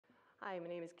Hi, my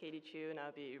name is Katie Chu, and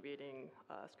I'll be reading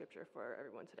scripture for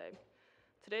everyone today.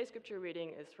 Today's scripture reading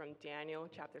is from Daniel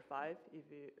chapter 5. If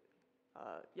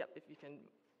you can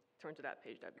turn to that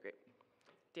page, that'd be great.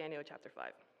 Daniel chapter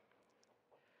 5.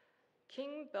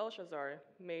 King Belshazzar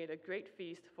made a great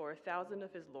feast for 1,000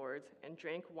 of his lords and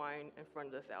drank wine in front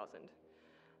of the 1,000.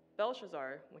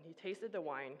 Belshazzar, when he tasted the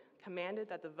wine, commanded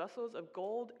that the vessels of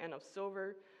gold and of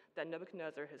silver that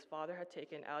Nebuchadnezzar his father had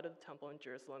taken out of the temple in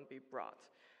Jerusalem be brought,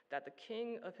 that the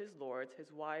king of his lords,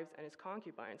 his wives, and his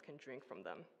concubines can drink from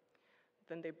them.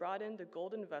 Then they brought in the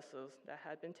golden vessels that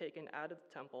had been taken out of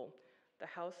the temple, the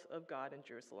house of God in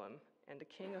Jerusalem, and the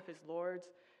king of his lords,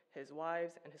 his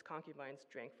wives, and his concubines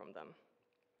drank from them.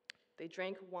 They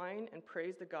drank wine and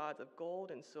praised the gods of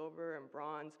gold and silver and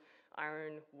bronze,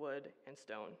 iron, wood, and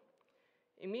stone.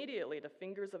 Immediately, the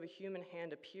fingers of a human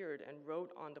hand appeared and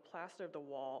wrote on the plaster of the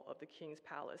wall of the king's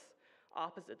palace,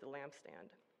 opposite the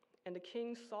lampstand. And the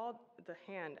king saw the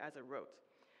hand as it wrote.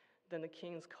 Then the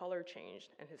king's color changed,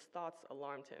 and his thoughts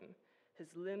alarmed him. His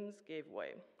limbs gave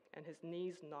way, and his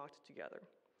knees knocked together.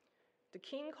 The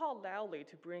king called loudly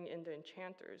to bring in the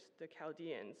enchanters, the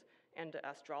Chaldeans, and the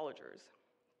astrologers.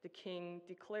 The king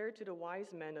declared to the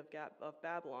wise men of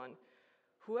Babylon,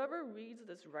 "Whoever reads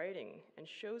this writing and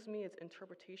shows me its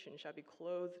interpretation shall be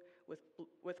clothed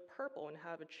with purple and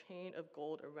have a chain of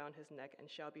gold around his neck and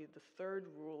shall be the third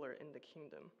ruler in the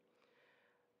kingdom."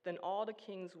 Then all the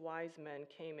king's wise men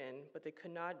came in, but they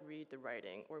could not read the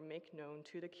writing or make known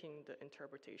to the king the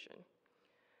interpretation.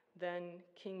 Then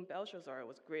King Belshazzar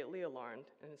was greatly alarmed,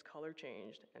 and his color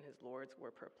changed, and his lords were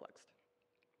perplexed.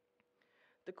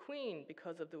 The queen,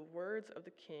 because of the words of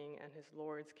the king and his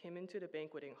lords, came into the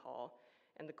banqueting hall,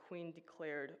 and the queen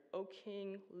declared, "O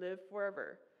king, live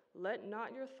forever. Let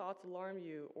not your thoughts alarm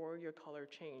you or your color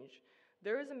change.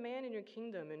 There is a man in your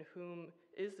kingdom in whom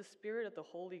is the spirit of the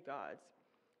holy gods.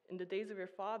 In the days of your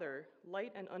father,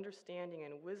 light and understanding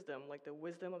and wisdom, like the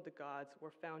wisdom of the gods,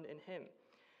 were found in him.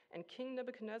 And King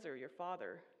Nebuchadnezzar, your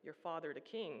father the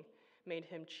king, made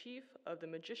him chief of the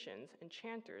magicians,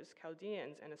 enchanters,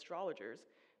 Chaldeans, and astrologers,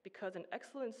 because an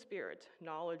excellent spirit,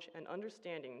 knowledge, and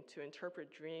understanding to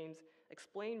interpret dreams,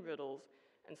 explain riddles,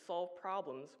 and solve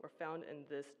problems were found in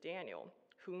this Daniel,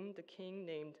 whom the king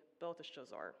named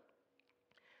Belteshazzar.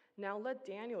 Now let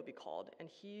Daniel be called, and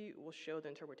he will show the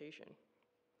interpretation."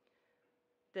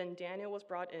 Then Daniel was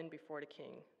brought in before the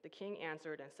king. The king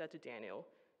answered and said to Daniel,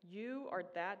 "You are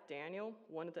that Daniel,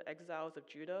 one of the exiles of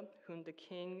Judah, whom the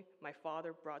king, my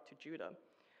father, brought to Judah.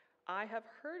 I have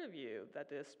heard of you that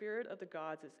the spirit of the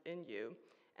gods is in you,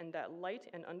 and that light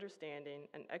and understanding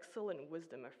and excellent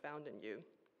wisdom are found in you.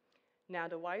 Now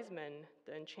the wise men,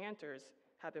 the enchanters,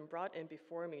 have been brought in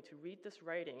before me to read this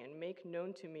writing and make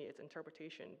known to me its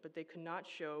interpretation, but they could not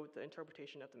show the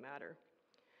interpretation of the matter.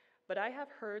 But I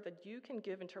have heard that you can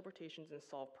give interpretations and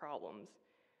solve problems.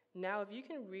 Now, if you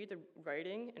can read the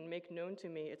writing and make known to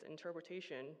me its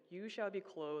interpretation, you shall be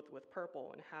clothed with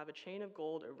purple and have a chain of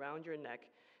gold around your neck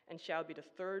and shall be the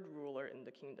third ruler in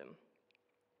the kingdom."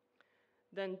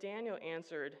 Then Daniel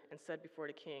answered and said before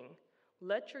the king,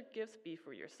 "Let your gifts be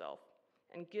for yourself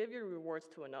and give your rewards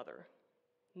to another.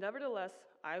 Nevertheless,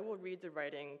 I will read the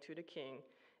writing to the king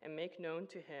and make known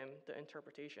to him the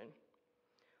interpretation.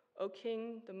 O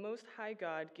king, the Most High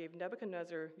God gave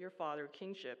Nebuchadnezzar your father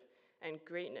kingship and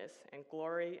greatness and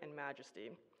glory and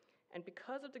majesty. And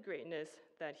because of the greatness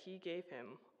that he gave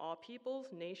him, all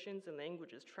peoples, nations, and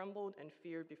languages trembled and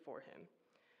feared before him.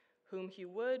 Whom he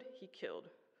would, he killed,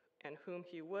 and whom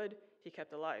he would, he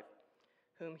kept alive.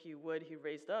 Whom he would, he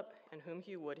raised up, and whom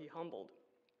he would, he humbled.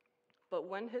 But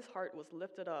when his heart was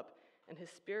lifted up and his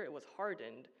spirit was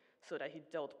hardened, so that he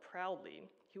dealt proudly,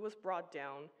 he was brought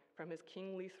down from his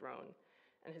kingly throne,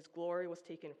 and his glory was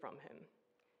taken from him.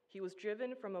 He was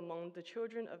driven from among the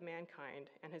children of mankind,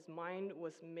 and his mind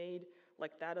was made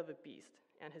like that of a beast,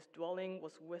 and his dwelling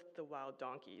was with the wild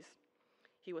donkeys.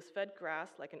 He was fed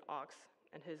grass like an ox,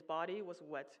 and his body was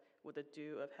wet with the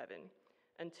dew of heaven,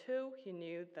 until he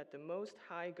knew that the Most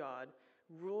High God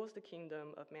rules the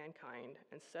kingdom of mankind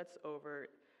and sets over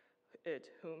it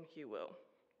whom he will.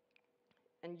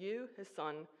 And you, his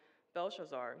son,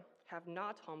 Belshazzar, have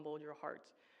not humbled your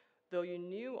heart, though you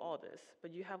knew all this,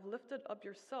 but you have lifted up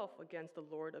yourself against the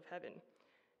Lord of heaven.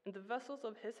 And the vessels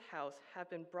of his house have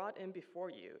been brought in before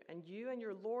you, and you and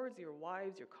your lords, your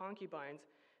wives, your concubines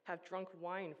have drunk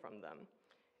wine from them.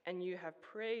 And you have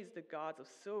praised the gods of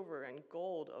silver and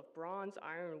gold, of bronze,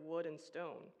 iron, wood, and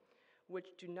stone,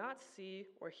 which do not see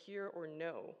or hear or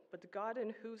know, but the God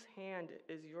in whose hand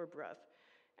is your breath,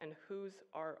 and whose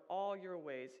are all your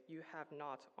ways you have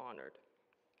not honored."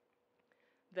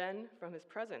 Then from his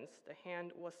presence the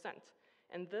hand was sent,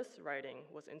 and this writing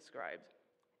was inscribed.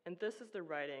 And this is the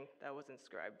writing that was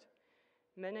inscribed.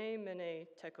 Mene, mene,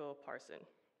 tekel, parsin.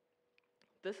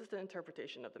 This is the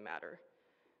interpretation of the matter.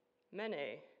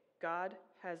 Mene, God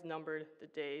has numbered the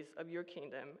days of your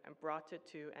kingdom and brought it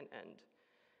to an end.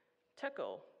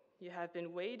 Tekel, you have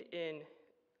been weighed in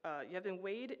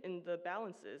the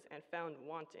balances and found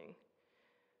wanting.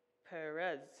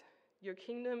 Perez, your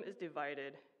kingdom is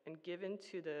divided and given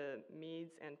to the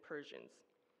Medes and Persians.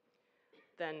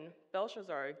 Then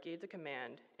Belshazzar gave the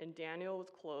command, and Daniel was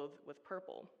clothed with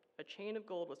purple. A chain of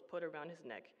gold was put around his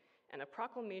neck, and a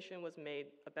proclamation was made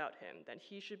about him that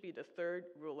he should be the third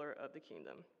ruler of the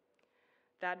kingdom.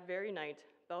 That very night,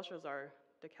 Belshazzar,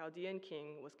 the Chaldean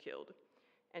king, was killed,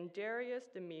 and Darius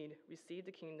the Mede received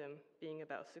the kingdom, being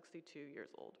about 62 years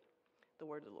old. The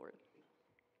word of the Lord.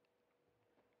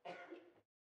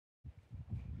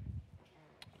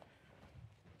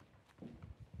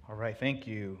 All right, thank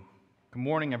you. Good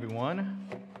morning, everyone.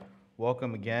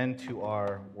 Welcome again to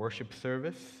our worship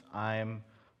service. I'm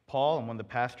Paul. I'm one of the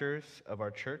pastors of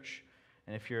our church.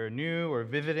 And if you're new or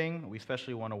visiting, we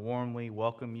especially want to warmly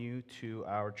welcome you to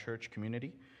our church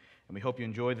community. And we hope you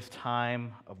enjoy this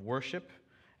time of worship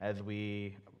as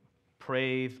we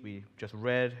praise, we just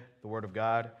read the Word of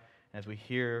God, and as we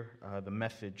hear the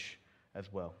message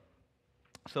as well.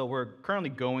 So we're currently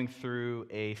going through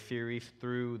a series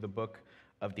through the book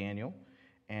of Daniel.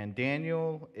 And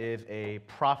Daniel is a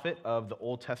prophet of the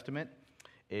Old Testament.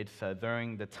 It's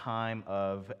during the time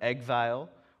of exile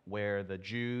where the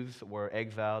Jews were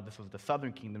exiled. This was the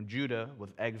southern kingdom. Judah was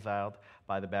exiled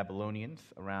by the Babylonians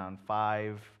around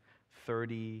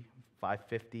 530,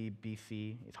 550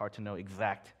 BC. It's hard to know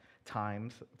exact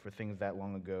times for things that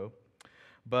long ago.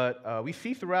 But we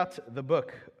see throughout the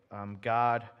book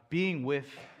God being with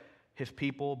his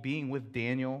people, being with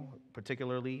Daniel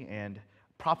particularly, and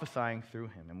prophesying through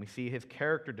him. And we see his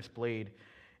character displayed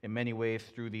in many ways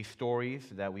through these stories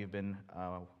that we've been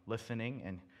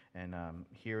listening and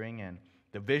hearing, and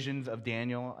the visions of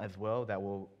Daniel as well that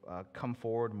will come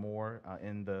forward more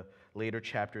in the later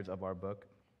chapters of our book.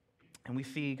 And we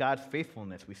see God's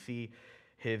faithfulness. We see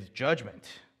his judgment.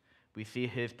 We see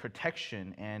his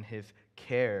protection and his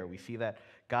care. We see that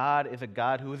God is a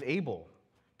God who is able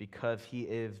because he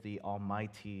is the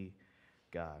Almighty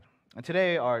God. And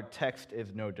today our text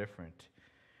is no different.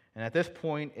 And at this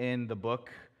point in the book,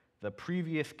 the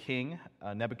previous king,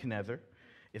 Nebuchadnezzar,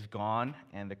 is gone,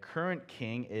 and the current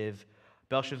king is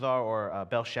Belshazzar, or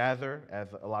Belshazzar, as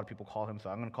a lot of people call him, so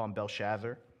I'm going to call him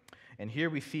Belshazzar. And here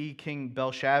we see King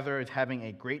Belshazzar is having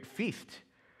a great feast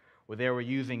where they were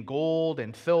using gold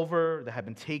and silver that had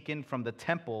been taken from the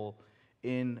temple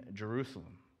in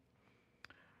Jerusalem.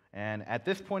 And at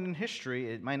this point in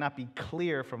history, it might not be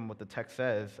clear from what the text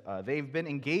says, they've been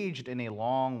engaged in a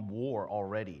long war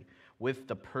already with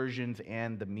the Persians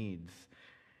and the Medes.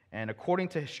 And according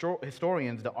to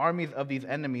historians, the armies of these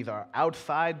enemies are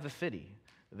outside the city.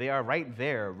 They are right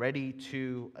there, ready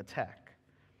to attack.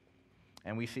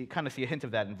 And we kind of see a hint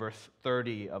of that in verse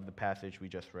 30 of the passage we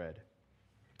just read.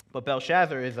 But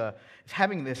Belshazzar is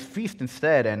having this feast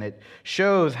instead, and it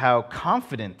shows how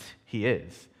confident he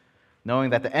is,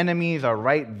 knowing that the enemies are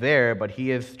right there, but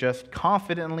he is just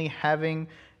confidently having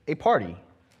a party,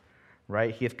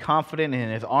 right? He is confident in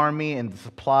his army and the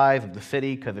supplies of the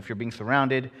city, because if you're being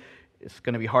surrounded, it's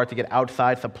going to be hard to get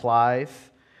outside supplies.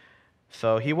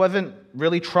 So he wasn't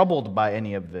really troubled by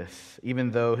any of this,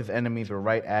 even though his enemies were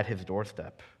right at his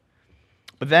doorstep.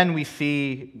 But then we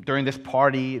see during this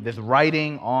party, this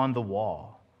writing on the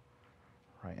wall,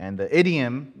 right? And the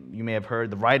idiom, you may have heard,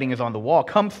 the writing is on the wall,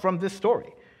 comes from this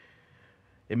story.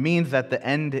 It means that the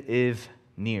end is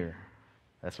near.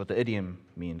 That's what the idiom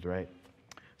means, right?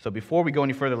 So before we go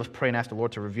any further, let's pray and ask the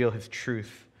Lord to reveal his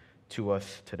truth to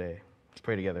us today. Let's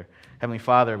pray together. Heavenly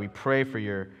Father, we pray for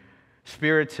your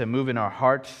Spirit to move in our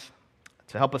hearts,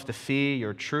 to help us to see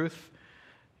your truth,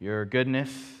 your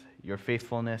goodness, your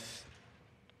faithfulness.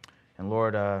 And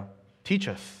Lord, teach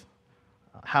us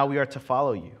how we are to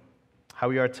follow you, how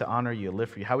we are to honor you, live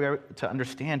for you, how we are to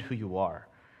understand who you are.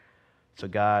 So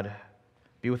God,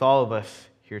 be with all of us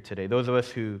here today. Those of us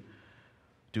who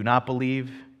do not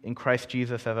believe in Christ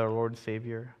Jesus as our Lord and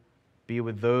Savior. Be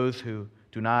with those who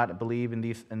do not believe in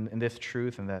this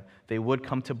truth, and that they would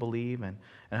come to believe, and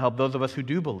help those of us who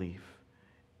do believe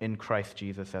in Christ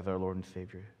Jesus as our Lord and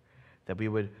Savior, that we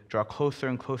would draw closer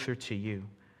and closer to you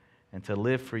and to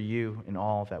live for you in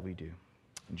all that we do.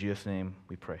 In Jesus' name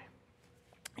we pray.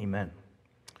 Amen.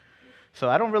 So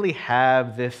I don't really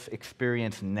have this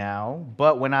experience now,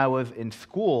 but when I was in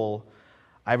school,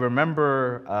 I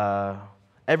remember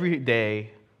every day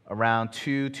around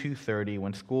 2:30,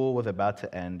 when school was about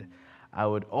to end, I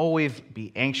would always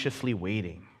be anxiously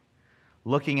waiting,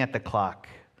 looking at the clock,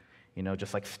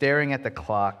 just like staring at the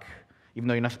clock, even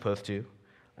though you're not supposed to,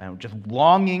 and just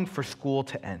longing for school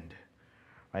to end.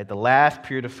 Right? The last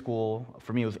period of school,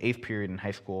 for me it was 8th period in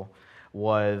high school,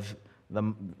 was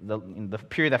the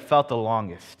period that felt the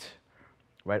longest.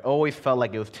 Right? Always felt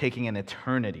like it was taking an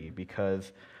eternity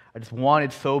because I just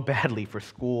wanted so badly for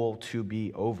school to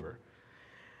be over.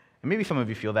 And maybe some of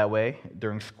you feel that way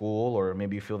during school, or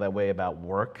maybe you feel that way about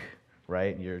work,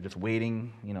 right? You're just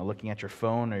waiting, looking at your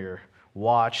phone or your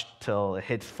watch till it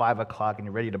hits 5 o'clock and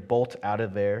you're ready to bolt out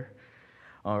of there.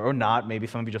 Or not. Maybe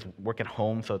some of you just work at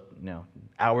home, so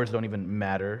hours don't even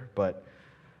matter. But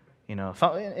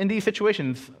in these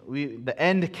situations, the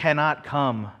end cannot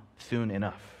come soon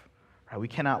enough. Right? We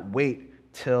cannot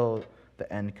wait till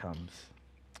the end comes.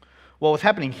 Well, what's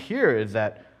happening here is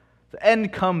that the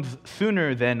end comes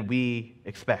sooner than we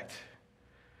expect.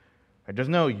 Right? There's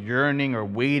no yearning or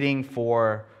waiting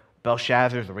for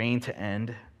Belshazzar's reign to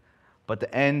end, but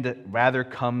the end rather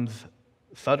comes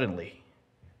suddenly.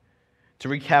 To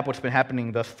recap what's been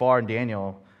happening thus far in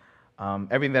Daniel,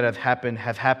 everything that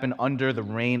has happened under the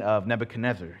reign of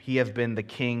Nebuchadnezzar. He has been the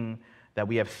king that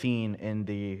we have seen in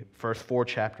the first 4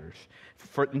 chapters.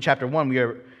 In chapter 1, we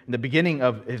are in the beginning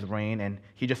of his reign, and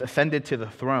he just ascended to the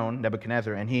throne,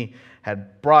 Nebuchadnezzar, and he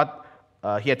had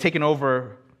taken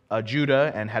over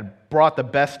Judah and had brought the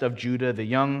best of Judah, the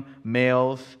young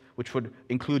males, which would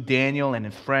include Daniel and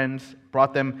his friends,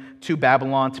 brought them to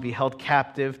Babylon to be held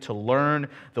captive, to learn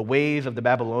the ways of the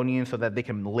Babylonians so that they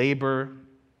can labor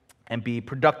and be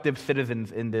productive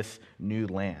citizens in this new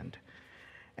land.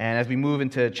 And as we move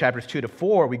into chapters 2 to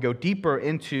 4, we go deeper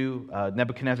into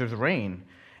Nebuchadnezzar's reign,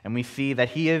 and we see that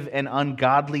he is an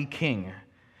ungodly king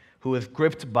who is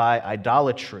gripped by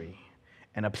idolatry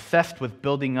and obsessed with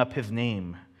building up his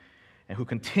name, and who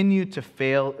continued to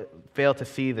fail to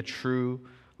see the true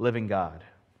living God,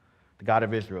 the God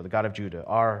of Israel, the God of Judah,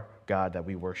 our God that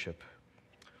we worship.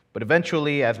 But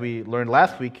eventually, as we learned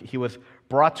last week, he was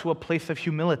brought to a place of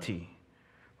humility.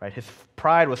 Right? His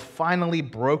pride was finally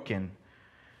broken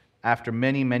after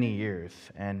many, many years,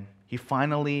 and he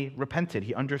finally repented.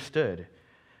 He understood.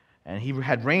 And he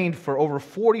had reigned for over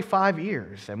 45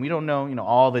 years, and we don't know,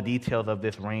 all the details of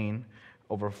this reign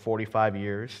over 45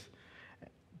 years,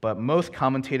 but most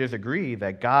commentators agree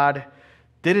that God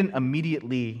didn't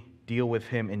immediately deal with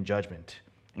him in judgment.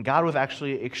 And God was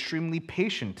actually extremely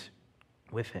patient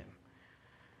with him.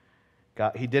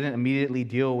 He didn't immediately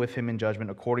deal with him in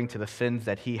judgment according to the sins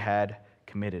that he had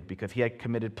committed, because he had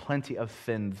committed plenty of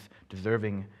sins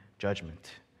deserving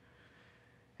judgment.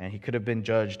 And he could have been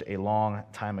judged a long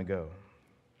time ago.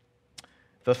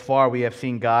 Thus far, we have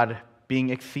seen God being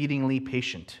exceedingly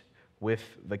patient with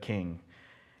the king.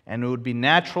 And it would be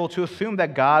natural to assume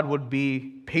that God would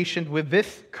be patient with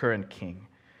this current king.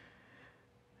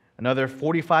 Another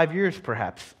 45 years,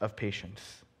 perhaps, of patience.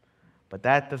 But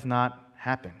that does not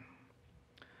happen.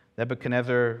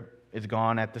 Nebuchadnezzar is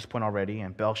gone at this point already,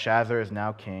 and Belshazzar is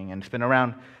now king. And it's been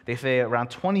around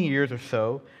 20 years or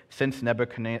so since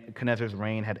Nebuchadnezzar's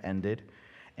reign had ended.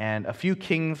 And a few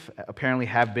kings apparently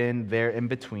have been there in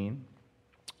between.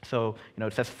 So,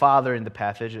 it says father in the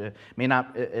passage.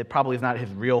 It probably is not his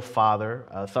real father.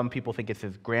 Some people think it's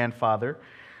his grandfather.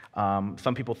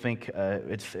 Some people think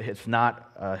it's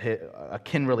not a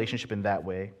kin relationship in that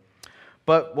way.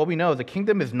 But what we know is the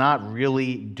kingdom is not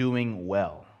really doing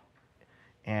well.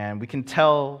 And we can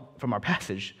tell from our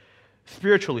passage,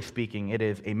 spiritually speaking, it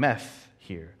is a mess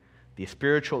here. The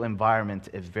spiritual environment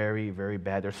is very, very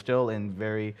bad. They're still in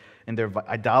their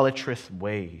idolatrous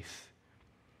ways.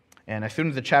 And as soon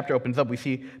as the chapter opens up, we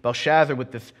see Belshazzar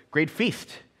with this great feast.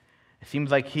 It seems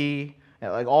like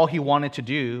all he wanted to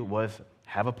do was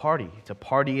have a party, to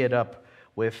party it up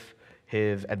with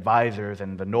his advisors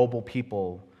and the noble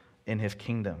people in his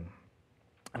kingdom.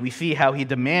 And we see how he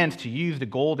demands to use the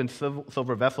gold and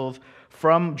silver vessels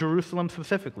from Jerusalem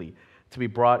specifically to be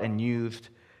brought and used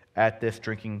at this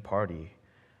drinking party,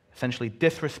 essentially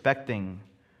disrespecting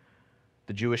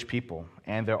the Jewish people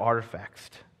and their artifacts,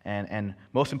 and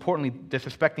most importantly,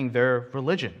 disrespecting their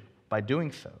religion by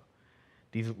doing so.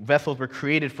 These vessels were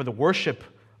created for the worship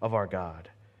of our God,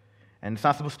 and it's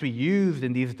not supposed to be used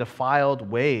in these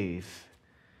defiled ways.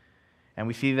 And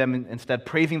we see them instead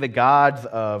praising the gods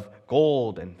of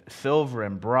gold and silver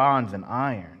and bronze and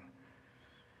iron.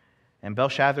 And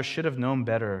Belshazzar should have known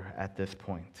better at this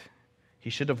point. He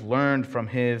should have learned from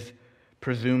his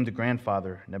presumed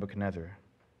grandfather, Nebuchadnezzar.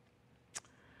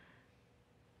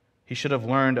 He should have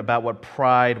learned about what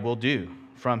pride will do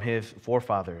from his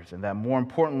forefathers, and that more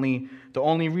importantly, the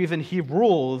only reason he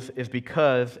rules is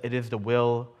because it is the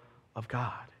will of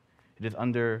God. It is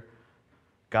under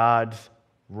God's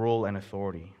rule and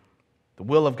authority. The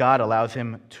will of God allows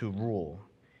him to rule.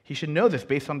 He should know this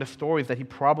based on the stories that he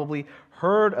probably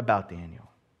heard about Daniel.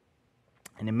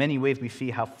 And in many ways, we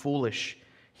see how foolish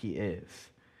he is.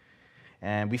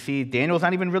 And we see Daniel's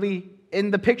not even really in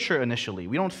the picture initially.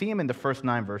 We don't see him in the first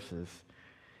 9 verses.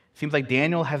 It seems like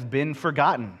Daniel has been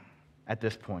forgotten at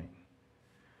this point.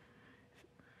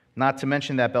 Not to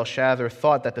mention that Belshazzar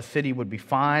thought that the city would be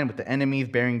fine with the enemies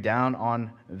bearing down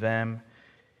on them.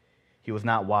 He was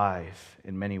not wise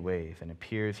in many ways, and it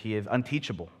appears he is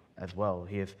unteachable as well.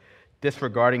 He is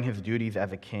disregarding his duties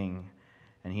as a king,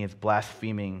 and he is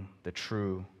blaspheming the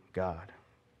true God.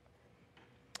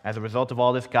 As a result of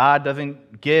all this, God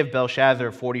doesn't give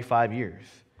Belshazzar 45 years,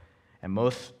 and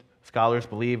most scholars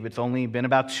believe it's only been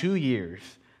about 2 years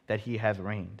that he has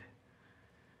reigned.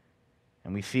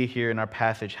 And we see here in our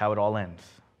passage how it all ends.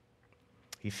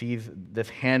 He sees this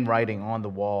handwriting on the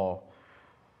wall,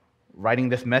 writing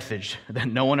this message that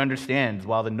no one understands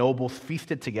while the nobles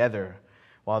feasted together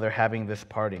while they're having this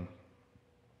party.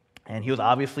 And he was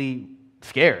obviously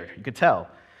scared, you could tell.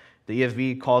 The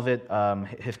ESV calls it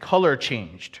his color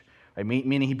changed, right?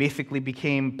 Meaning he basically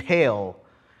became pale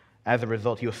as a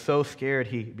result. He was so scared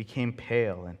he became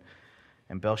pale.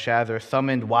 And Belshazzar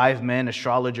summoned wise men,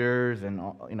 astrologers, and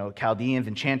Chaldeans,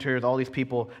 enchanters, all these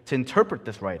people to interpret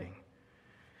this writing,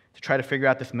 to try to figure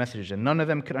out this message, and none of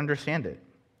them could understand it.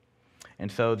 And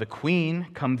so the queen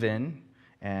comes in,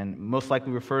 and most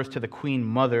likely refers to the queen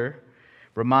mother,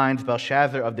 reminds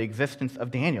Belshazzar of the existence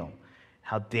of Daniel,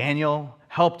 how Daniel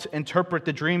helped interpret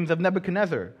the dreams of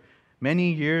Nebuchadnezzar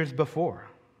many years before.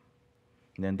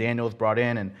 And then Daniel is brought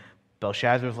in, and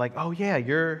Belshazzar's like, oh yeah,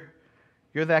 you're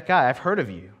that guy. I've heard of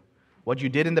you, what you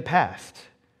did in the past.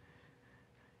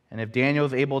 And if Daniel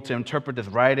is able to interpret this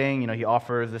writing, he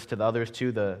offers this to the others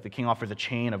too. The king offers a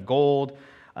chain of gold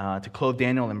to clothe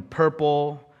Daniel in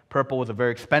purple. Purple was a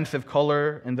very expensive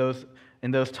color in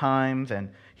those times, and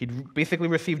he'd basically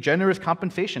receive generous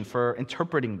compensation for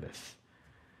interpreting this.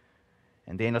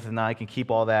 And Daniel says, no, I can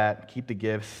keep all that, keep the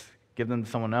gifts, give them to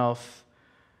someone else.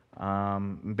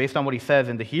 Based on what he says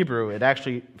in the Hebrew, it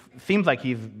actually seems like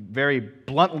he's very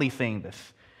bluntly saying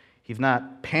this. He's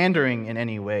not pandering in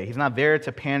any way. He's not there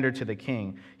to pander to the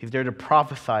king. He's there to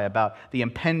prophesy about the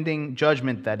impending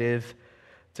judgment that is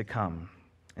to come.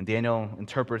 And Daniel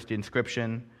interprets the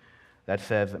inscription that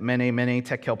says, Mene, Mene,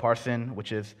 Tekel Parsin,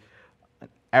 which is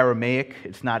Aramaic.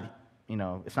 It's not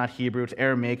Hebrew, it's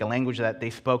Aramaic, a language that they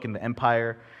spoke in the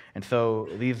empire. And so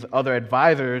these other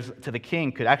advisors to the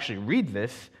king could actually read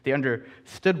this. They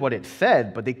understood what it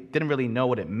said, but they didn't really know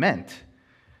what it meant.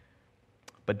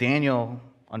 But Daniel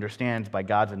understands by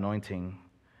God's anointing,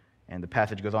 and the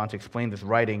passage goes on to explain this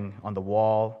writing on the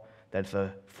wall that's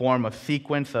a form of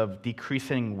sequence of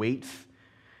decreasing weights.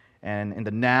 And in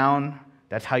the noun,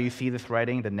 that's how you see this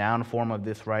writing, the noun form of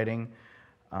this writing.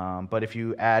 But if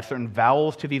you add certain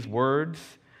vowels to these words,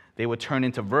 they would turn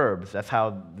into verbs. That's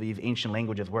how these ancient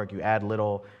languages work. You add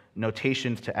little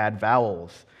notations to add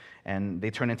vowels, and they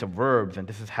turn into verbs, and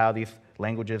this is how these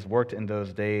languages worked in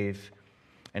those days.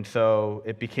 And so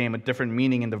it became a different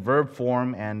meaning in the verb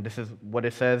form, and this is what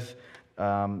it says,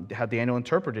 how Daniel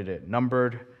interpreted it: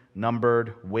 numbered,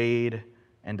 weighed,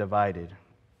 and divided.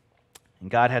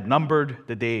 And God had numbered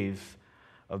the days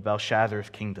of Belshazzar's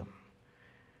kingdom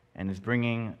and is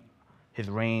bringing his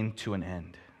reign to an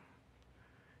end.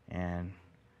 And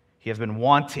he has been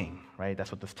wanting, right? That's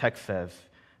what this text says.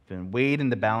 Been weighed in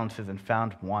the balances and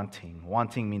found wanting.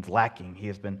 Wanting means lacking. He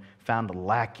has been found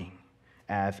lacking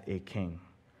as a king.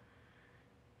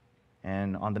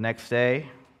 And on the next day,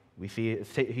 we see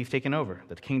he's taken over.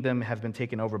 The kingdom has been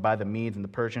taken over by the Medes and the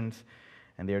Persians,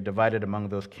 and they are divided among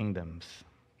those kingdoms.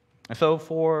 And so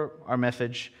for our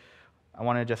message, I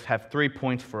want to just have 3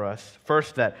 points for us.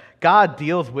 First, that God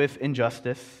deals with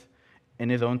injustice in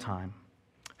his own time.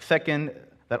 Second,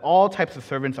 that all types of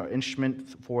servants are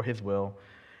instruments for his will.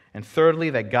 And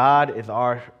thirdly, that God is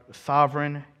our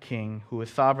sovereign king who is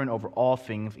sovereign over all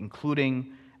things,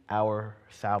 including our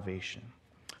salvation.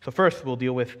 So first, we'll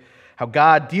deal with how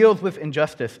God deals with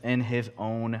injustice in his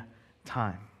own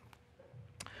time.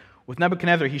 With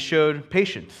Nebuchadnezzar, he showed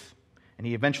patience, and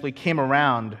he eventually came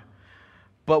around.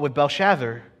 But with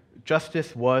Belshazzar,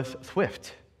 justice was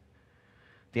swift.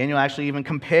 Daniel actually even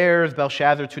compares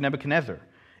Belshazzar to Nebuchadnezzar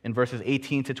in verses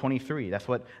 18 to 23. That's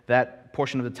what that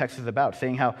portion of the text is about,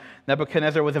 saying how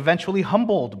Nebuchadnezzar was eventually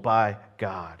humbled by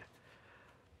God.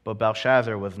 But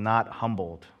Belshazzar was not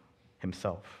humbled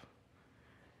himself.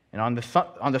 And on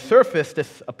the surface,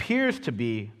 this appears to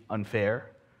be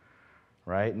unfair,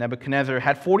 right? Nebuchadnezzar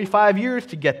had 45 years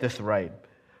to get this right.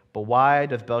 But why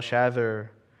does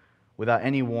Belshazzar without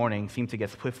any warning, seem to get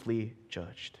swiftly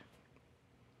judged.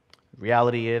 The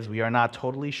reality is, we are not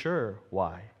totally sure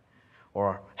why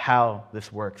or how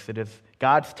this works. It is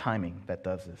God's timing that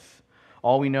does this.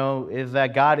 All we know is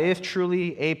that God is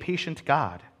truly a patient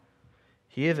God.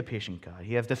 He is a patient God.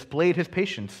 He has displayed his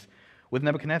patience with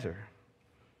Nebuchadnezzar.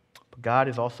 But God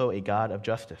is also a God of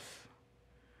justice,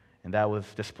 and that was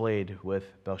displayed with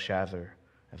Belshazzar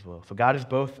as well. So God is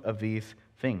both of these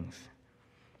things.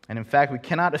 And in fact, we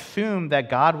cannot assume that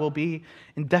God will be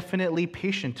indefinitely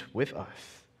patient with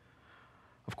us.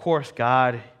 Of course,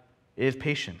 God is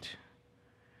patient.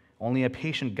 Only a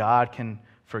patient God can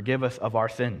forgive us of our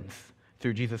sins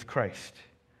through Jesus Christ.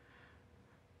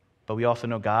 But we also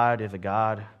know God is a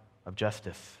God of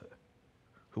justice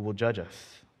who will judge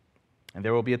us. And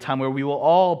there will be a time where we will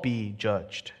all be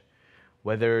judged,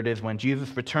 whether it is when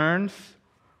Jesus returns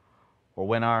or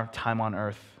when our time on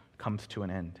earth comes to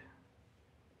an end.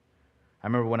 I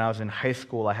remember when I was in high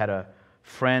school, I had a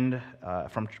friend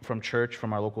from church,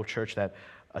 from our local church, that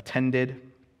attended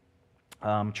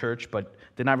church but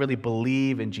did not really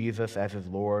believe in Jesus as his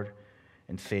Lord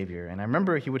and Savior. And I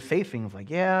remember he would say things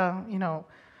like, I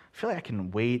feel like I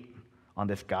can wait on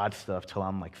this God stuff till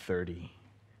I'm like 30,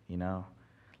 Like,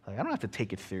 I don't have to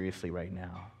take it seriously right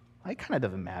now. It kind of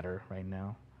doesn't matter right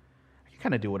now. I can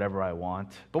kind of do whatever I want.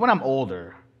 But when I'm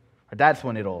older, that's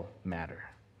when it'll matter.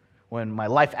 When my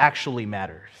life actually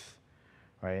matters,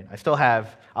 right?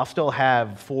 I'll still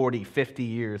have 40, 50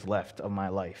 years left of my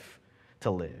life to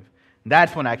live. And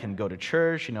that's when I can go to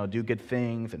church, do good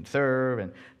things and serve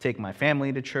and take my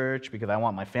family to church, because I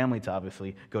want my family to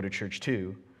obviously go to church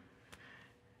too.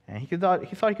 And he thought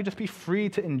he could just be free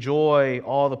to enjoy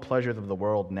all the pleasures of the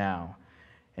world now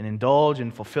and indulge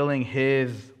in fulfilling his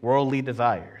worldly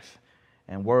desires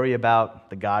and worry about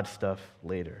the God stuff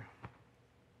later.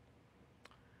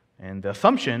 And the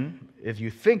assumption is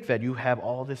you think that you have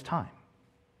all this time.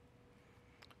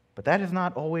 But that is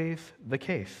not always the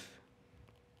case.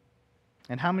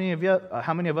 And how many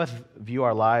of us view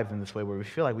our lives in this way, where we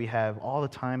feel like we have all the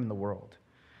time in the world?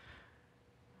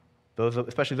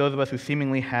 Especially those of us who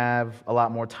seemingly have a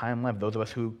lot more time left, those of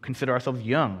us who consider ourselves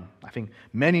young. I think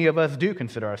many of us do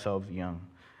consider ourselves young.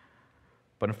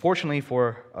 But unfortunately,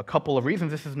 for a couple of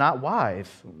reasons, this is not wise.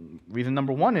 Reason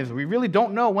number one is we really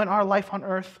don't know when our life on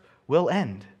earth will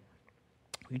end.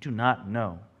 We do not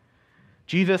know.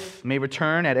 Jesus may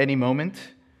return at any moment,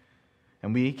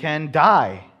 and we can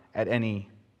die at any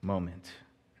moment.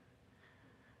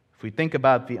 If we think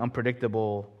about the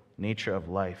unpredictable nature of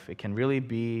life, it can really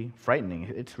be frightening.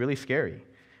 It's really scary.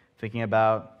 Thinking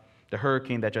about the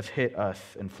hurricane that just hit us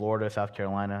in Florida, South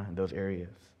Carolina, and those areas.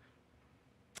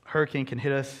 Hurricane can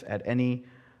hit us at any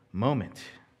moment.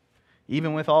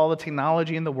 Even with all the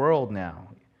technology in the world now,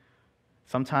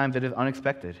 sometimes it is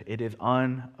unexpected. It is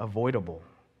unavoidable.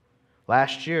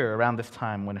 Last year, around this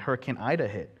time, when Hurricane Ida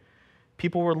hit,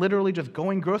 people were literally just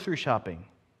going grocery shopping.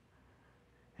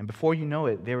 And before you know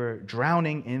it, they were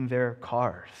drowning in their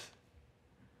cars.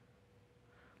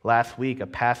 Last week, a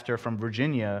pastor from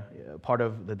Virginia, part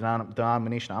of the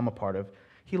denomination I'm a part of,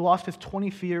 he lost his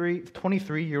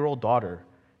 23-year-old daughter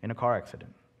in a car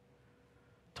accident.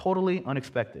 Totally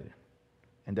unexpected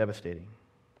and devastating.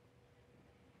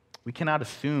 We cannot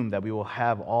assume that we will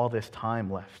have all this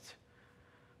time left.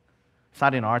 It's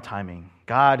not in our timing.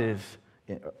 God is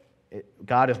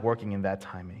working in that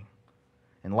timing.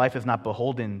 And life is not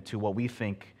beholden to what we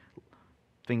think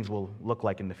things will look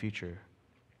like in the future.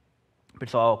 But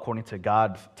it's all according to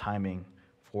God's timing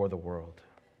for the world.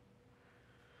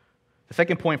 The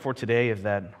second point for today is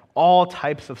that all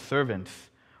types of servants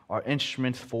are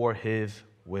instruments for his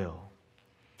will.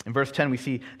 In verse 10, we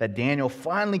see that Daniel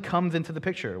finally comes into the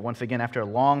picture, once again, after a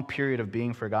long period of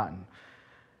being forgotten.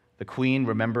 The queen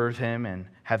remembers him and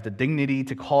has the dignity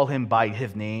to call him by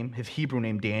his name, his Hebrew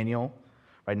name Daniel,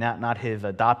 right? Not his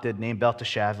adopted name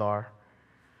Belteshazzar,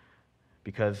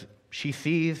 because she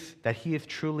sees that he is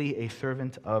truly a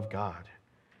servant of God.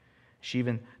 She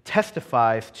even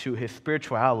testifies to his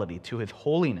spirituality, to his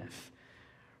holiness.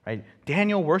 Right?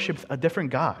 Daniel worships a different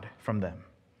God from them,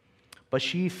 but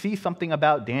she sees something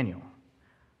about Daniel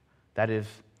that is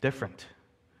different.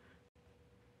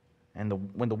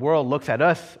 And when the world looks at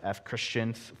us as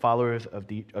Christians, followers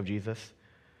of Jesus,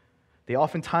 they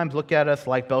oftentimes look at us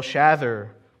like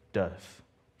Belshazzar does,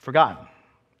 forgotten,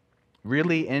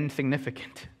 really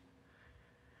insignificant.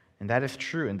 And that is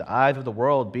true. In the eyes of the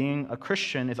world, being a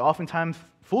Christian is oftentimes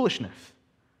foolishness.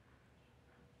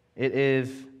 It is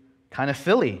kind of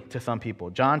silly to some people.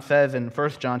 John says in 1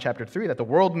 John chapter 3 that the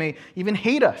world may even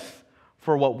hate us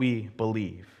for what we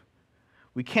believe.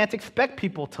 We can't expect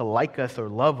people to like us or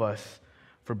love us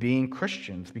for for being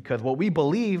Christians, because what we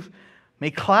believe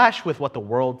may clash with what the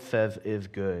world says is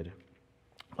good,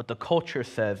 what the culture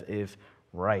says is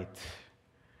right.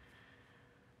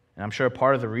 And I'm sure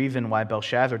part of the reason why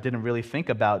Belshazzar didn't really think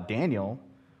about Daniel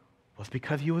was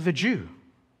because he was a Jew.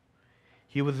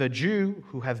 He was a Jew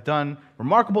who has done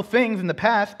remarkable things in the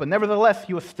past, but nevertheless,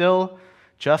 he was still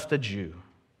just a Jew.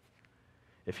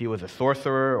 If he was a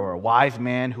sorcerer or a wise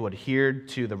man who adhered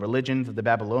to the religions of the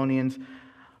Babylonians,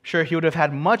 I'm sure he would have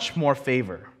had much more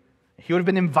favor. He would have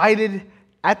been invited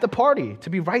at the party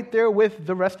to be right there with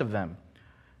the rest of them,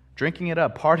 drinking it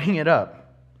up, partying it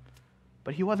up.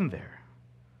 But he wasn't there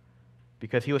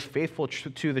because he was faithful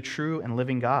to the true and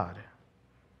living God.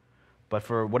 But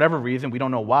for whatever reason, we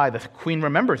don't know why, the queen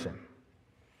remembers him.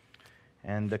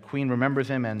 And the queen remembers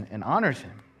him and honors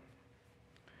him.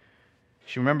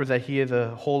 She remembers that he is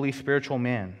a holy spiritual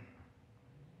man.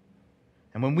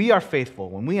 And when we are faithful,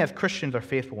 when we as Christians are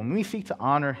faithful, when we seek to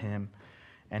honor him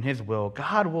and his will,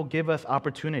 God will give us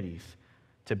opportunities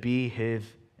to be his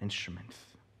instruments.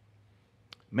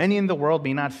 Many in the world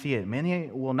may not see it. Many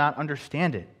will not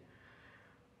understand it.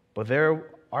 But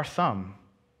there are some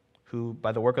who,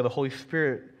 by the work of the Holy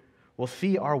Spirit, will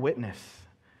see our witness,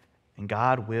 and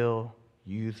God will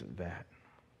use that.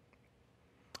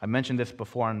 I mentioned this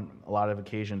before on a lot of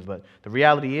occasions, but the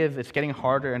reality is it's getting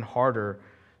harder and harder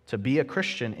to be a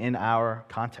Christian in our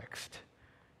context.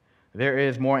 There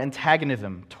is more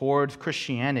antagonism towards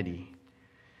Christianity.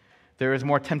 There is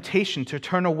more temptation to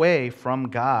turn away from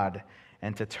God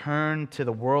and to turn to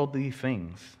the worldly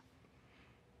things.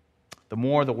 The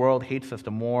more the world hates us,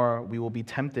 the more we will be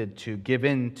tempted to give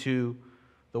in to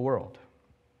the world.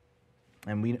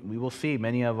 And we will see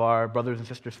many of our brothers and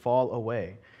sisters fall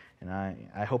away. And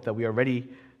I hope that we are ready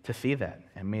to see that.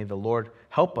 And may the Lord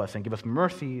help us and give us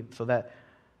mercy so that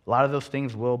a lot of those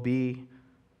things will be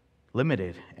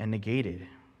limited and negated.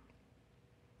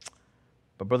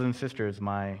 But brothers and sisters,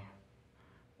 my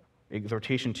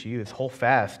exhortation to you is hold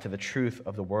fast to the truth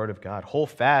of the Word of God. Hold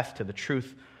fast to the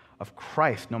truth of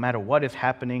Christ, no matter what is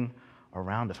happening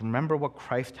around us. Remember what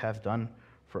Christ has done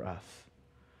for us.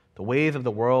 The ways of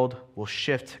the world will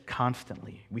shift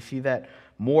constantly. We see that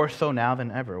more so now than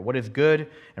ever. What is good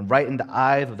and right in the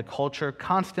eyes of the culture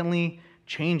constantly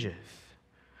changes.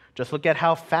 Just look at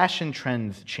how fashion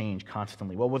trends change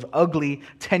constantly. What was ugly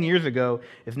 10 years ago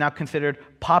is now considered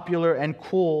popular and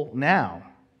cool now.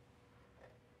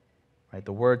 Right?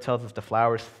 The Word tells us the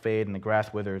flowers fade and the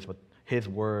grass withers, but His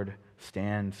Word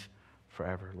stands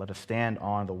forever. Let us stand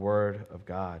on the Word of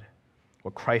God.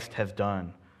 What Christ has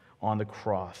done on the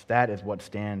cross, that is what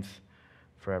stands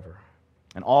forever.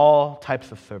 And all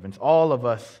types of servants, all of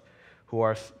us who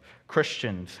are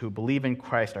Christians, who believe in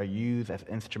Christ, are used as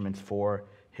instruments for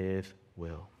His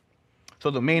will. So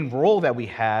the main role that we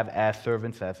have as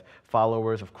servants, as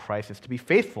followers of Christ, is to be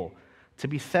faithful, to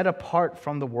be set apart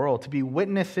from the world, to be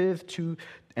witnesses to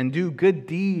and do good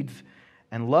deeds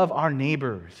and love our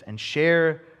neighbors and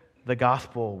share the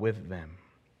gospel with them.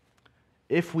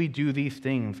 If we do these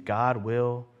things, God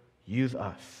will use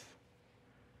us.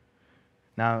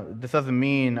 Now, this doesn't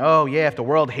mean, oh yeah, if the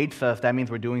world hates us, that means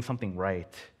we're doing something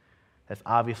right. That's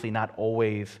obviously not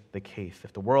always the case.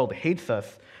 If the world hates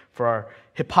us for our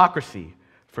hypocrisy,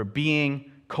 for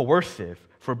being coercive,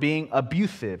 for being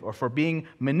abusive, or for being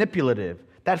manipulative,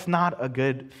 that's not a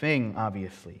good thing,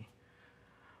 obviously.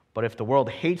 But if the world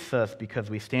hates us because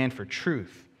we stand for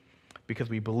truth, because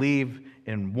we believe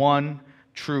in one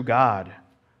true God,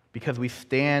 because we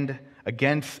stand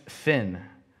against sin,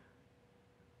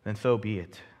 then so be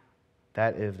it.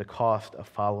 That is the cost of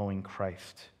following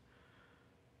Christ.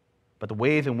 But the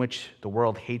ways in which the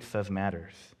world hates us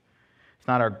matters. It's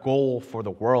not our goal for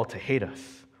the world to hate us.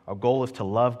 Our goal is to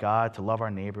love God, to love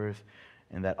our neighbors,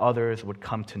 and that others would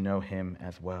come to know Him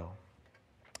as well.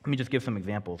 Let me just give some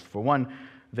examples. For one,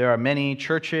 there are many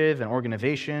churches and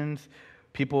organizations,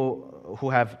 people who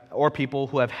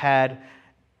have had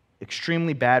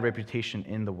extremely bad reputation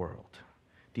in the world.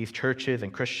 These churches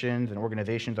and Christians and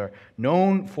organizations are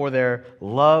known for their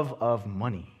love of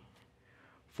money,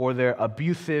 for their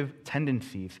abusive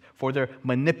tendencies, for their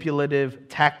manipulative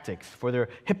tactics, for their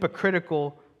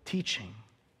hypocritical teaching.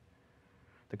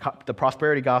 The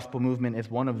prosperity gospel movement is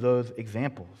one of those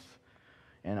examples.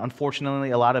 And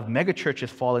unfortunately, a lot of megachurches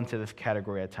fall into this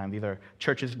category at times. These are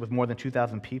churches with more than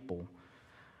 2,000 people.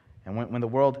 And when the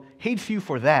world hates you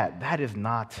for that, that is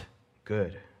not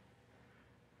good.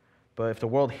 But if the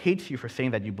world hates you for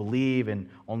saying that you believe in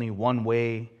only one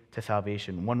way to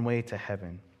salvation, one way to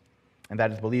heaven, and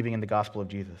that is believing in the gospel of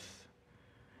Jesus,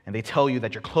 and they tell you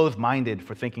that you're closed-minded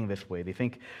for thinking this way, they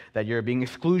think that you're being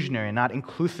exclusionary and not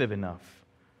inclusive enough,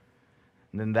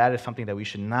 then that is something that we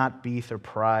should not be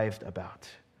surprised about.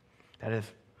 That is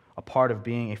a part of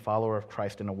being a follower of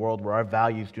Christ in a world where our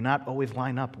values do not always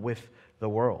line up with the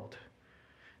world.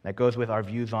 That goes with our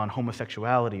views on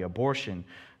homosexuality, abortion,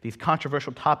 these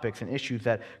controversial topics and issues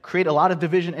that create a lot of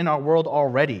division in our world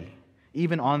already,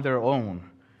 even on their own.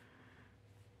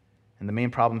 And the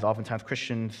main problem is oftentimes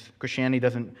Christianity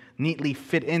doesn't neatly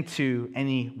fit into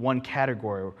any one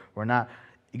category. We're not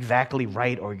exactly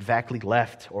right or exactly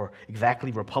left or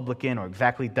exactly Republican or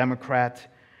exactly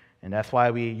Democrat. And that's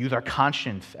why we use our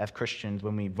conscience as Christians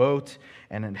when we vote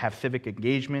and have civic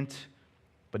engagement.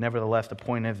 But nevertheless, the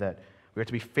point is that we are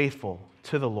to be faithful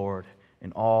to the Lord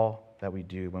in all that we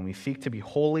do. When we seek to be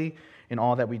holy in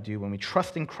all that we do, when we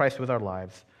trust in Christ with our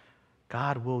lives,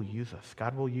 God will use us.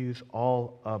 God will use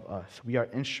all of us. We are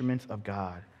instruments of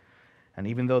God. And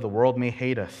even though the world may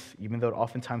hate us, even though it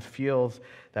oftentimes feels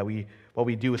that what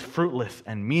we do is fruitless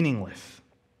and meaningless,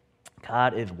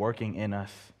 God is working in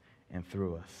us and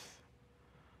through us.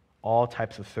 All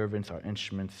types of servants are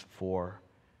instruments for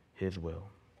His will.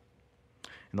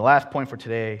 And the last point for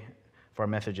today, for our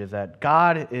message, is that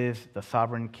God is the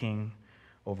sovereign King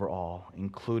over all,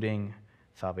 including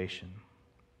salvation.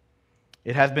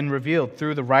 It has been revealed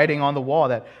through the writing on the wall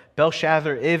that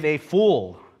Belshazzar is a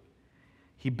fool.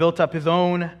 He built up his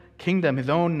own kingdom, his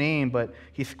own name, but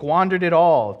he squandered it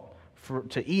all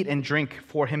to eat and drink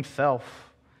for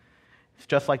himself. It's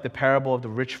just like the parable of the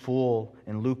rich fool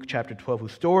in Luke chapter 12, who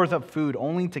stores up food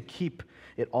only to keep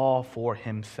it all for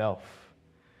himself.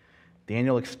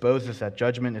 Daniel exposes that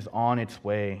judgment is on its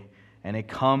way, and it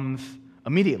comes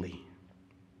immediately.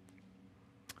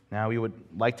 Now, we would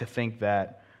like to think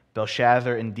that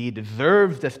Belshazzar indeed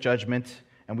deserves this judgment,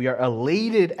 and we are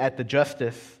elated at the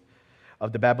justice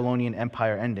of the Babylonian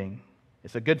Empire ending.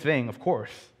 It's a good thing, of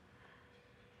course.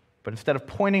 But instead of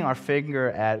pointing our finger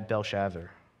at Belshazzar,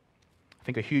 I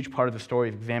think a huge part of the story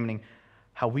is examining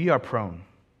how we are prone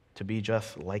to be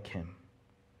just like him.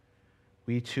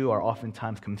 We too are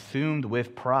oftentimes consumed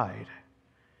with pride.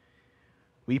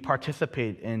 We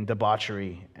participate in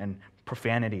debauchery and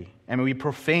profanity, and we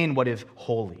profane what is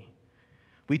holy.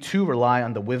 We too rely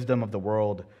on the wisdom of the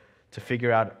world to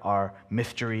figure out our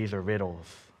mysteries or riddles.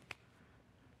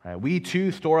 Right? We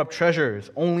too store up treasures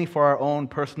only for our own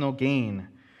personal gain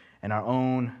and our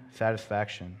own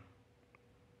satisfaction.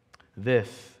 This,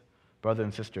 brothers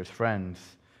and sisters, friends,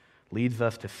 leads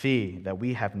us to see that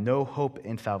we have no hope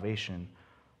in salvation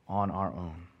on our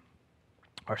own.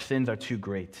 Our sins are too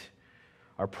great.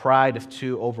 Our pride is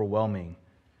too overwhelming.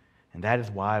 And that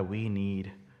is why we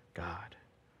need God,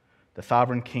 the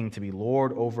sovereign King, to be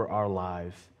Lord over our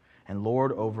lives and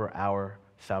Lord over our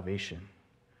salvation.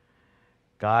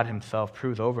 God himself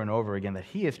proves over and over again that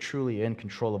he is truly in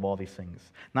control of all these things.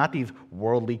 Not these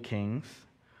worldly kings.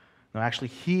 No, actually,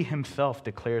 he himself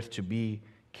declares to be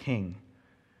king.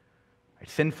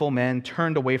 Sinful men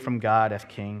turned away from God as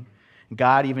king.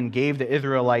 God even gave the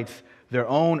Israelites their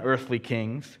own earthly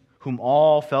kings, whom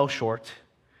all fell short,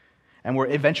 and were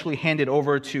eventually handed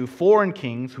over to foreign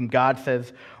kings, whom God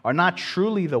says are not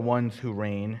truly the ones who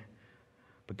reign.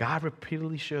 But God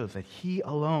repeatedly shows that he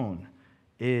alone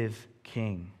is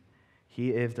king. He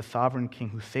is the sovereign king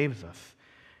who saves us,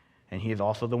 and he is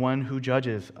also the one who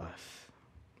judges us.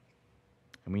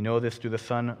 And we know this through the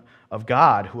Son of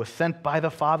God, who was sent by the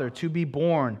Father to be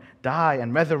born, die,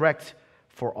 and resurrect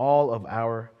for all of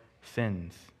our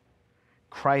sins.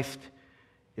 Christ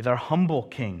is our humble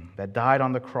King that died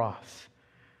on the cross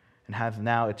and has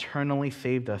now eternally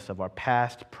saved us of our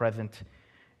past, present,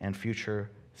 and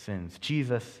future sins.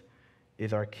 Jesus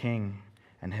is our King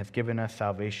and has given us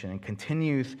salvation and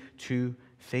continues to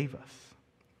save us.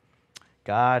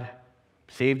 God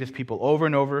saved his people over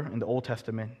and over in the Old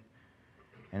Testament,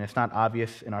 and it's not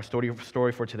obvious in our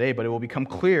story for today, but it will become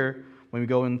clear when we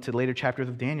go into later chapters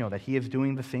of Daniel that he is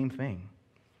doing the same thing.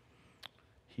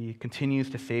 He continues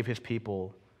to save his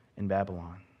people in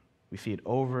Babylon. We see it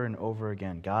over and over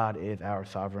again. God is our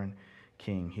sovereign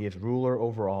King. He is ruler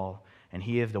over all, and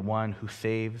he is the one who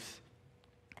saves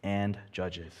and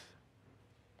judges.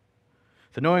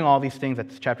 So knowing all these things that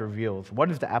this chapter reveals, what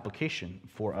is the application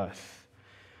for us?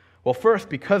 Well, first,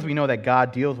 because we know that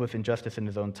God deals with injustice in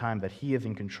his own time, that he is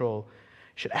in control,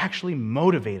 it should actually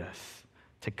motivate us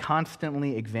to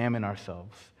constantly examine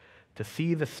ourselves, to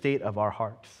see the state of our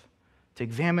hearts, to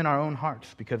examine our own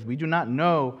hearts, because we do not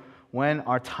know when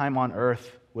our time on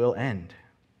earth will end.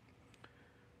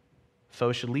 So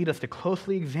it should lead us to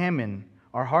closely examine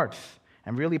our hearts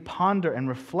and really ponder and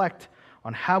reflect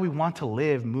on how we want to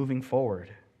live moving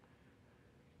forward.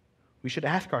 We should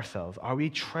ask ourselves, are we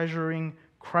treasuring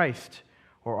Christ,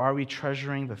 or are we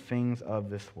treasuring the things of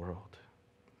this world?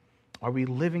 Are we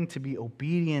living to be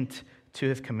obedient to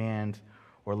his commands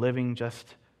or living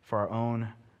just for our own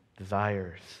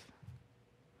desires?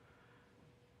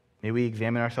 May we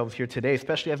examine ourselves here today,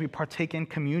 especially as we partake in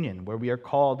communion, where we are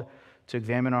called to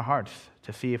examine our hearts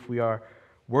to see if we are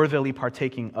worthily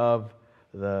partaking of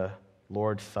the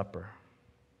Lord's Supper.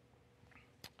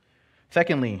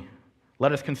 Secondly,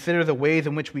 let us consider the ways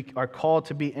in which we are called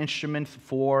to be instruments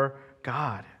for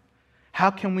God. How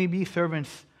can we be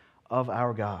servants of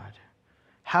our God?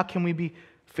 How can we be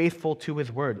faithful to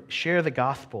his word, share the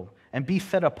gospel, and be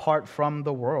set apart from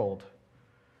the world?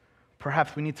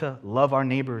 Perhaps we need to love our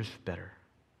neighbors better.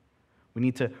 We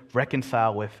need to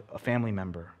reconcile with a family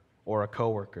member or a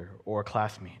coworker or a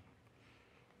classmate.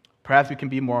 Perhaps we can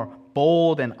be more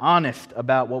bold and honest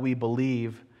about what we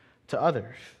believe to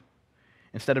others,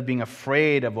 instead of being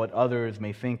afraid of what others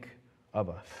may think of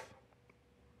us.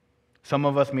 Some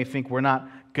of us may think we're not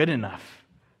good enough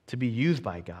to be used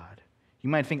by God. You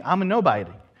might think, I'm a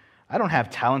nobody. I don't have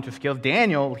talent or skills.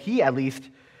 Daniel, he at least,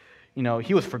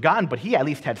 he was forgotten, but he at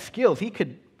least had skills. He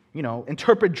could,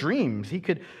 interpret dreams. He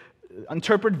could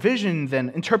interpret visions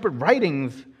and interpret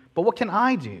writings. But what can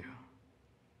I do?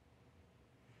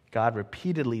 God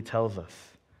repeatedly tells us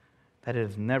that it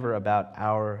is never about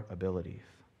our abilities,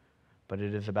 but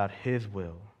it is about his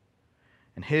will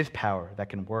and his power that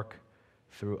can work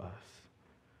through us.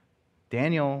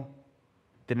 Daniel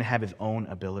didn't have his own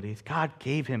abilities. God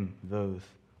gave him those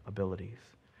abilities.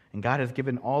 And God has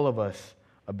given all of us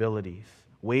abilities,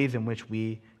 ways in which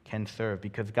we can serve,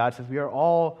 because God says we are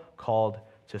all called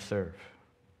to serve.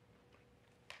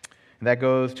 And that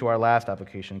goes to our last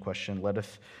application question. Let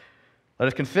us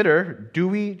consider, do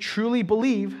we truly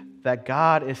believe that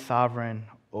God is sovereign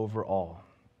over all?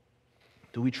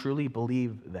 Do we truly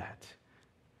believe that?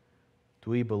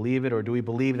 Do we believe it, or do we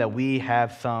believe that we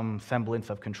have some semblance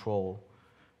of control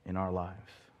in our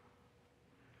lives?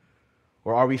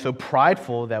 Or are we so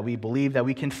prideful that we believe that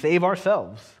we can save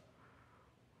ourselves?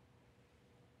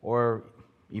 Or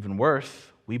even worse,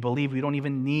 we believe we don't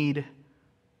even need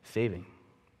saving.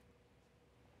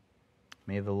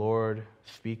 May the Lord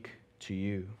speak to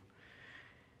you.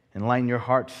 Enlighten your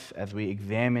hearts as we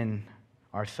examine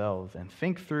ourselves and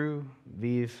think through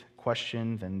these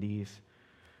questions and these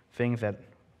things that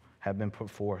have been put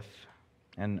forth.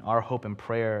 And our hope and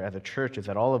prayer as a church is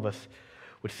that all of us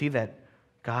would see that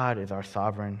God is our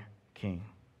sovereign King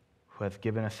who has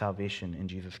given us salvation in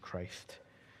Jesus Christ,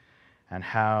 and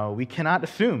how we cannot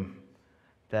assume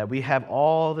that we have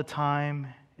all the time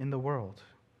in the world.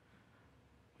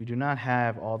 We do not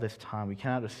have all this time. We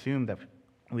cannot assume that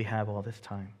we have all this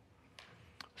time.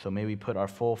 So may we put our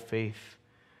full faith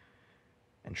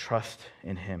and trust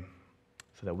in him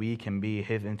so that we can be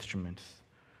his instruments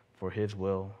for his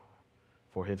will,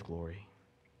 for his glory,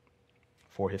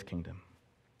 for his kingdom.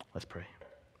 Let's pray.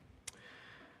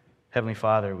 Heavenly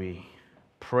Father, we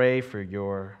pray for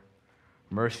your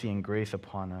mercy and grace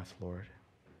upon us, Lord.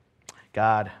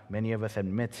 God, many of us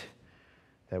admit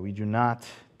that we do not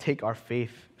take our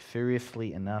faith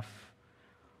seriously enough.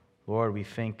 Lord, we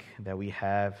think that we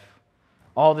have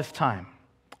all this time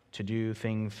to do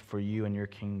things for you and your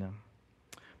kingdom.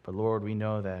 But Lord, we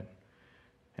know that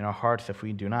in our hearts, if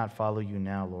we do not follow you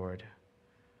now, Lord,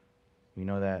 we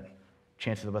know that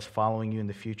chances of us following you in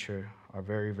the future are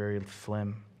very, very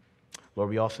slim. Lord,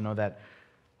 we also know that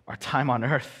our time on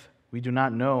earth, we do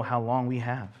not know how long we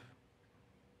have.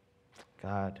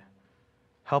 God,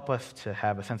 help us to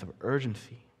have a sense of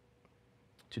urgency,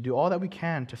 to do all that we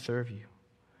can to serve you,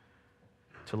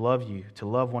 to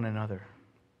love one another,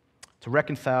 to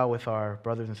reconcile with our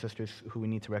brothers and sisters who we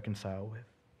need to reconcile with,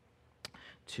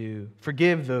 to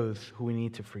forgive those who we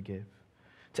need to forgive,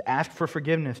 to ask for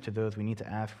forgiveness to those we need to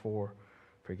ask for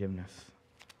forgiveness.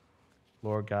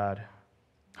 Lord God,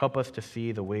 help us to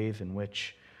see the ways in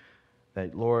which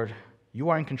that, Lord, you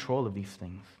are in control of these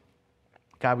things.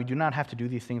 God, we do not have to do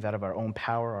these things out of our own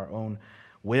power, our own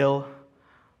will,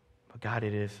 but God,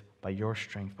 it is by your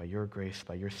strength, by your grace,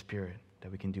 by your Spirit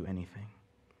that we can do anything.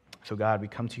 So God, we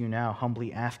come to you now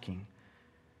humbly asking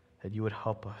that you would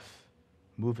help us,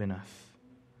 move in us.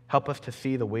 Help us to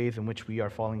see the ways in which we are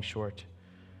falling short.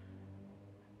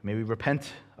 May we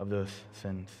repent of those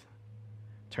sins.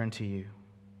 Turn to you.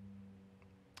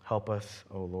 Help us,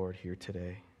 O Lord, here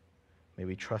today. May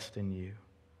we trust in you.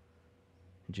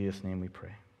 In Jesus' name we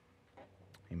pray.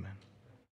 Amen.